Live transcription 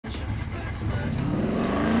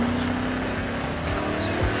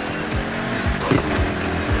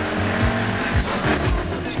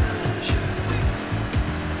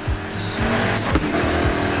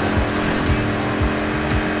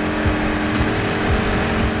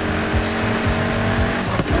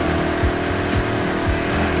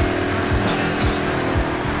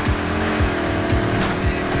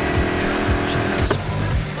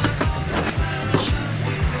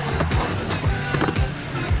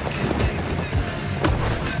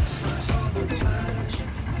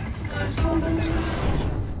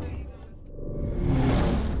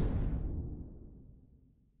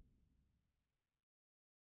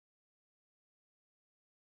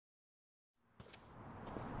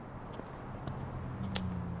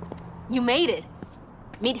You made it.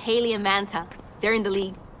 Meet Haley and Manta. They're in the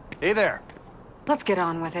league. Hey there. Let's get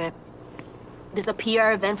on with it. There's a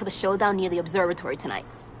PR event for the showdown near the observatory tonight.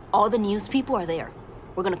 All the news people are there.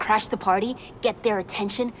 We're gonna crash the party, get their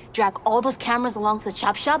attention, drag all those cameras along to the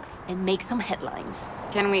chop shop, and make some headlines.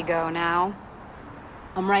 Can we go now?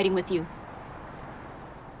 I'm riding with you.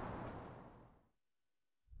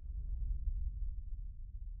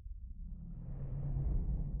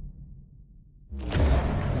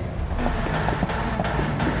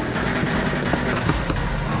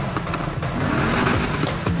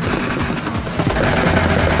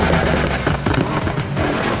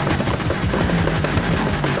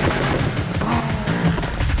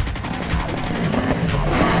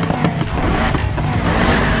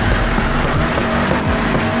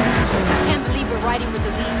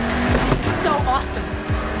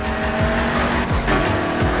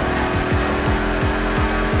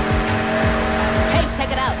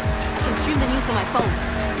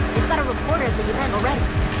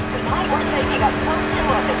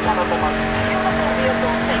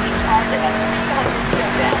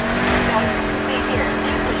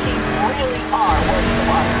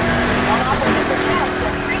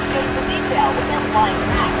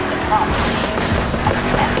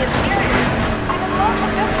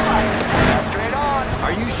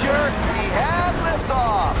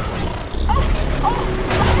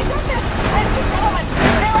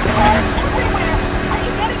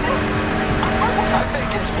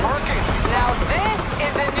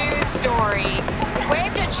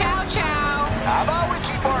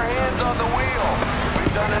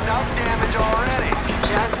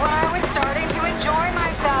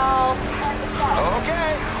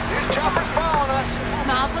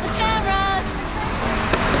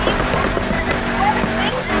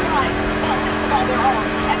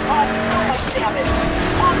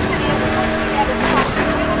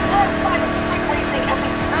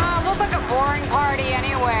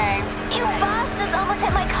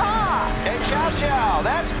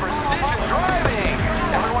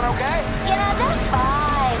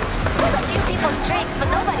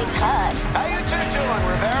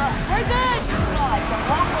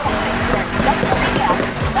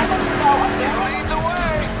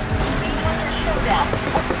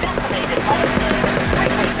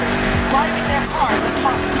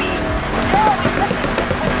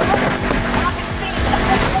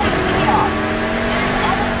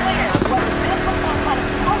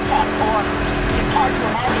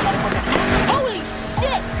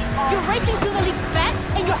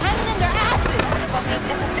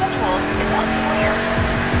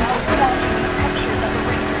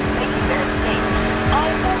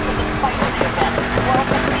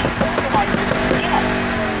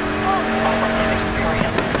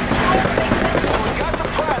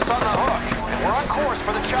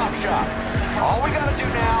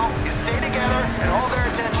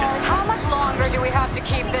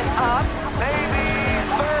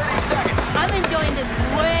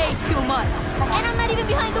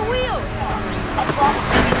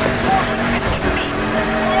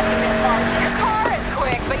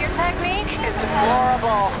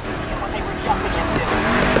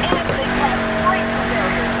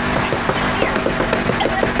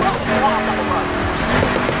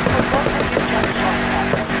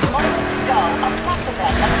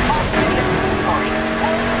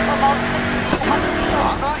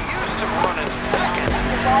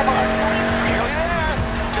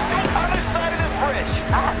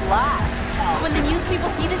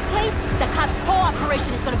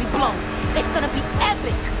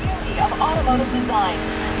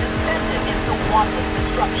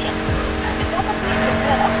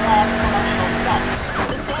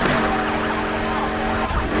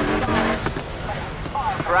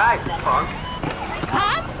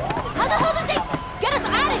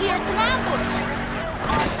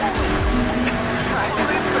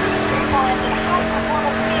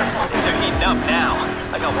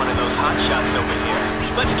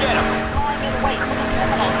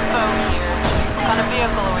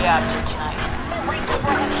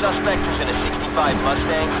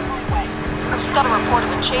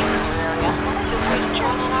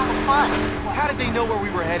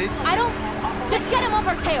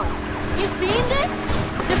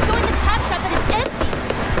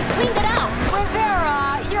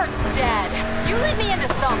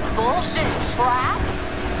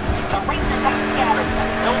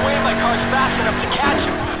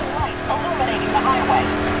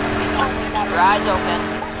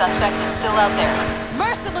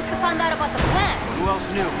 Mercer must have found out about the plan. Who else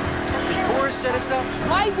knew? Did Cora set us up?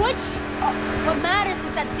 Why would she? What matters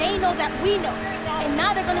is that they know that we know. And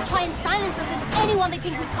now they're gonna try and silence us and anyone they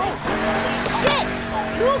think we told. Shit!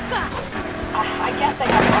 Luca! I guess they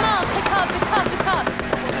have... Come on, pick up.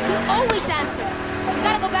 He always answers. We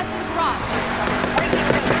gotta go back to the garage. Breaking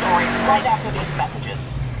news story right after these messages.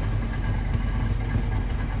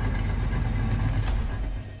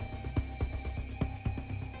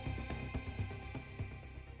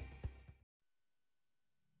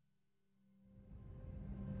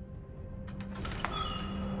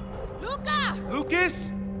 Luca!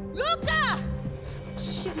 Lucas? Luca!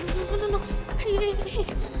 Shit, no. Hey.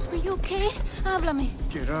 Are you okay? Háblame.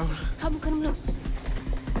 Get out. Come loose.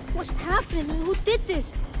 What happened? Who did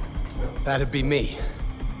this? That'd be me.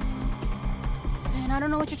 Man, I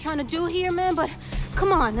don't know what you're trying to do here, man, but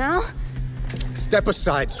come on now. Step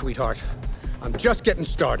aside, sweetheart. I'm just getting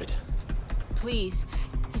started. Please.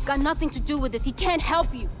 He's got nothing to do with this. He can't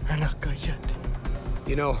help you.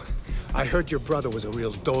 You know, I heard your brother was a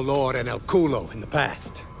real dolor en el culo in the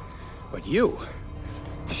past. But you...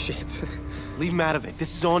 Shit. Leave him out of it.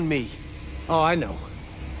 This is on me. Oh, I know.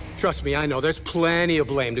 Trust me, I know. There's plenty of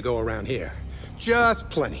blame to go around here. Just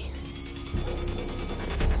plenty.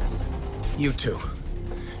 You two.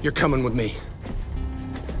 You're coming with me.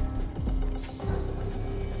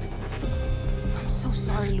 I'm so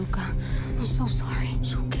sorry, Luca. I'm so sorry.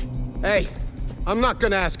 It's okay. Hey, I'm not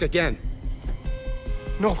gonna ask again.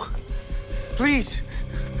 No. Please.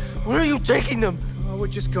 Where are you taking them? Oh, we're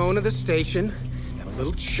just going to the station, have a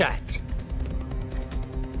little chat.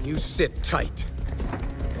 You sit tight.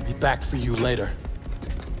 I'll be back for you later.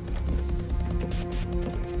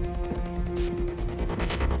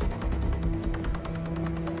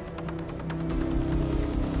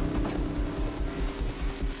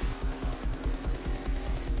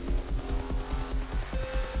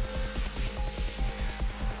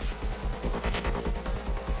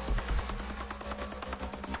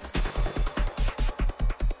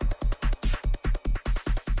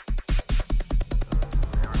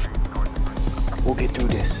 We'll get through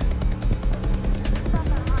this.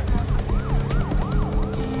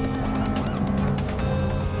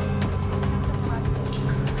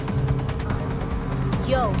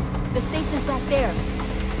 Yo, the station's back there.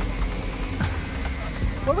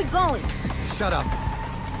 Where we going? Shut up.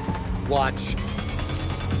 Watch.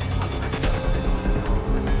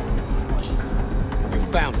 You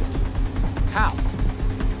found it. How?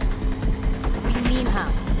 What do you mean, how?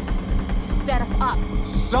 You set us up.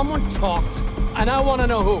 Someone talked, and I want to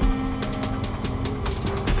know who.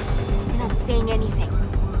 You're not saying anything.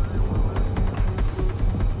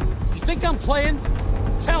 You think I'm playing?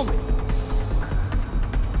 Tell me.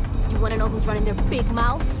 You wanna know who's running their big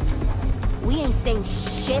mouth? We ain't saying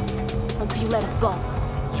shit until you let us go.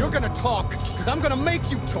 You're gonna talk, because I'm gonna make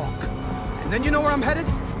you talk. And then you know where I'm headed?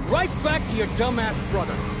 Right back to your dumbass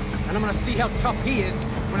brother. And I'm gonna see how tough he is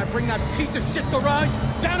when I bring that piece of shit garage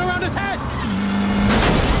down around his head!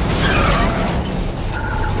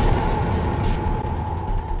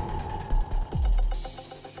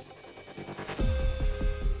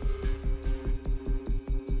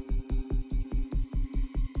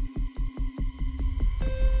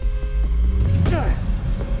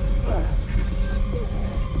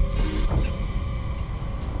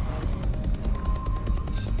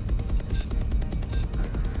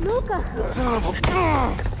 Luca!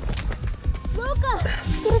 Luca!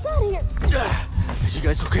 Get us out of here! You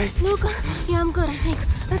guys okay? Luca? Yeah, I'm good, I think.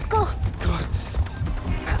 Let's go. Good.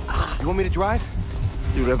 You want me to drive?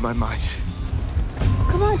 You read my mind.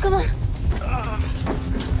 Come on.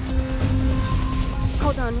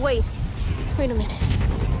 Hold on, wait. Wait a minute.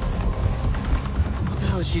 What the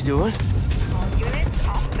hell is she doing? All units,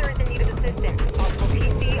 officer is in need of assistance. Possible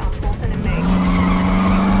PC on Fulton and May.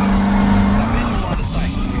 Officer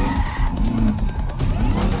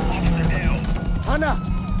down. Hannah!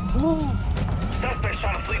 Move! Suspect's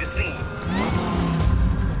trying to flee the scene.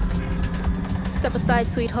 Step aside,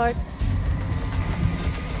 sweetheart.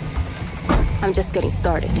 I'm just getting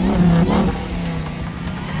started.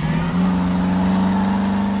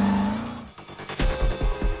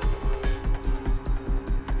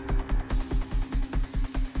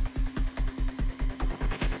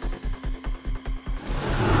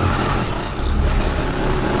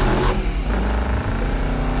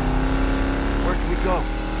 Where can we go?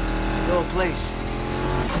 No place.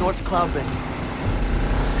 North Cloud Bend.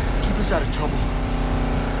 Just keep us out of trouble.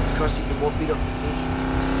 This car seat won't beat up with me.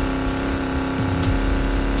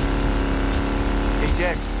 Hey,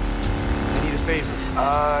 Dex. I need a favor.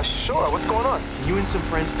 Sure. What's going on? Can you and some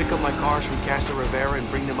friends pick up my cars from Casa Rivera and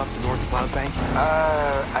bring them up to North Cloud Bank?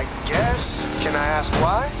 I guess. Can I ask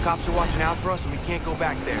why? Cops are watching out for us and we can't go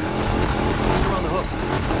back there. Just around the hook.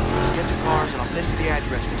 Get the cars and I'll send you the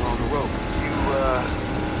address when we're on the road.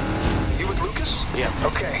 You with Lucas? Yeah.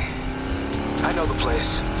 Okay. I know the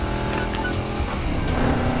place.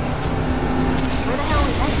 Where the hell are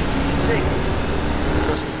we headed? Safe.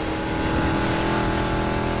 Trust me.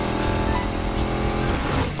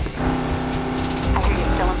 I hear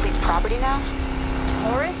you're still on police property now?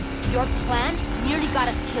 Horace, your plan nearly got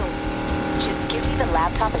us killed. Just give me the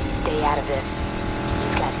laptop and stay out of this.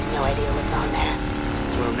 You've got no idea what's on there.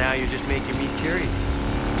 Well, now you're just making me curious.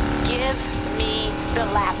 Give me the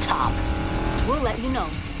laptop. We'll let you know.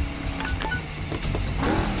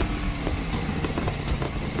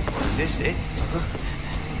 Is this it?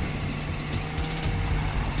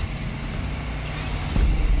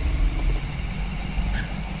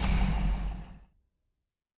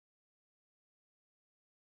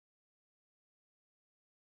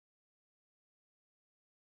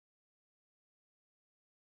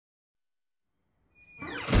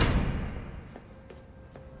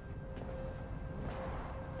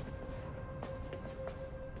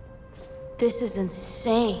 This is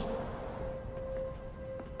insane.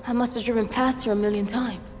 I must have driven past here 1,000,000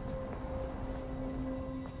 times.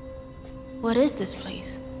 What is this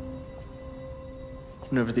place?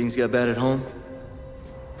 When everything's got bad at home,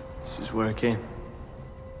 this is where I came.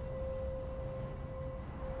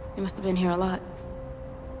 You must have been here a lot.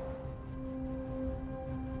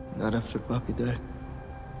 Not after Papi died.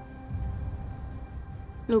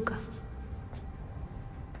 Luca.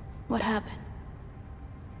 What happened?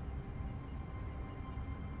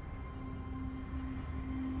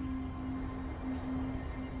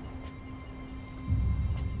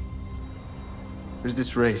 There's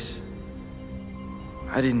this race.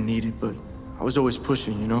 I didn't need it, but I was always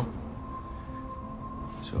pushing, you know?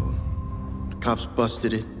 So, the cops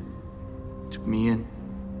busted it, took me in.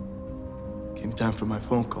 Came time for my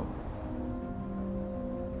phone call.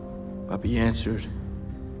 Papi answered.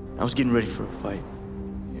 I was getting ready for a fight.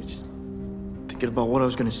 Just thinking about what I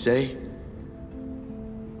was gonna say.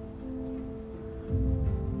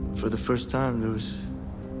 For the first time, there was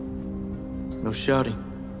no shouting.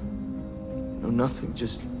 No nothing,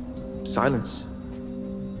 just silence.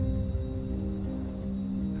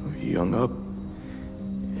 He hung up,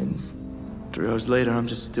 and 3 hours later, I'm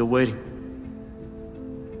just still waiting.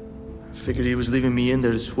 I figured he was leaving me in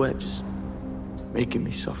there to sweat, just making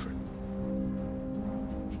me suffer.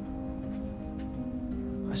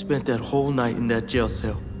 I spent that whole night in that jail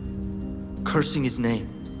cell, cursing his name,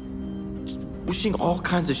 just wishing all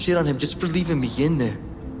kinds of shit on him just for leaving me in there.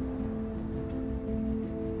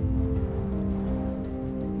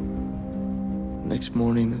 Next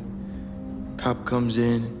morning, the cop comes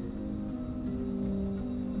in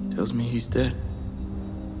and tells me he's dead.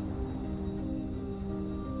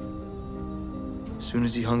 As soon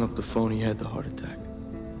as he hung up the phone, he had the heart attack.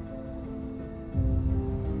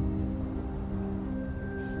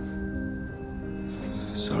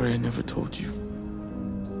 Sorry I never told you.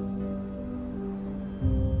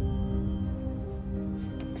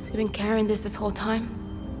 So you've been carrying this whole time?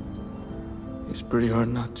 It's pretty hard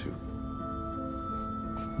not to.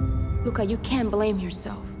 Luca, you can't blame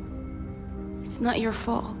yourself. It's not your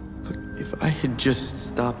fault. But if I had just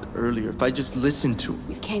stopped earlier, if I just listened to...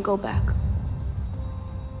 You can't go back.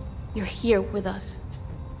 You're here with us.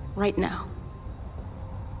 Right now.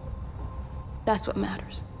 That's what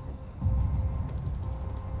matters.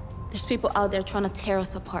 There's people out there trying to tear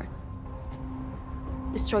us apart.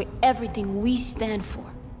 Destroy everything we stand for.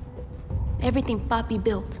 Everything Papi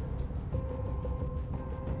built.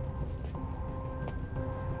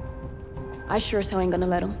 I sure as hell ain't gonna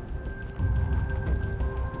let him.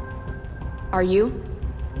 Are you?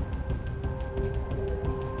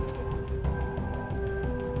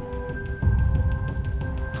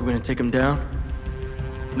 If we're gonna take him down,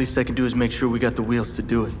 least I can do is make sure we got the wheels to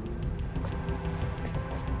do it.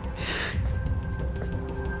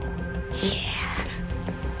 Yeah.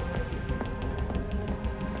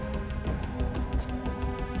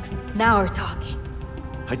 Now we're talking.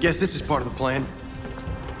 I guess this is part of the plan.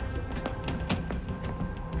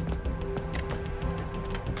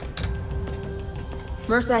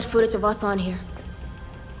 Mercer had footage of us on here.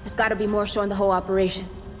 There's gotta be more showing the whole operation.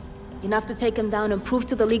 Enough to take him down and prove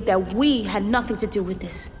to the League that we had nothing to do with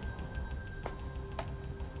this.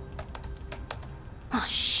 Oh,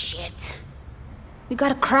 shit. We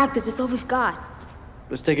gotta crack this, it's all we've got.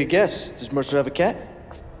 Let's take a guess. Does Mercer have a cat?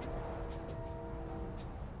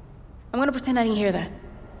 I'm gonna pretend I didn't hear that.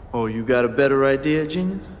 Oh, you got a better idea,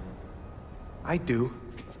 genius? I do.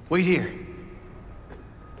 Wait here.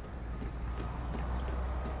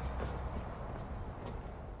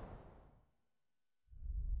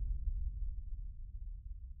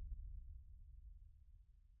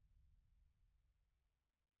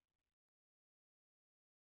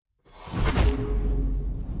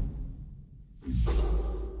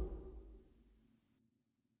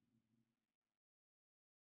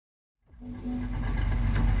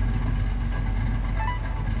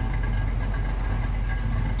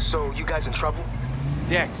 So, you guys in trouble?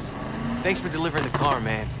 Dex, thanks for delivering the car,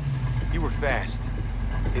 man. You were fast.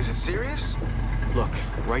 Is it serious? Look,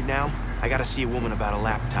 right now, I gotta see a woman about a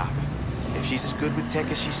laptop. If she's as good with tech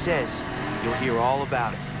as she says, you'll hear all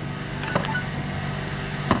about it.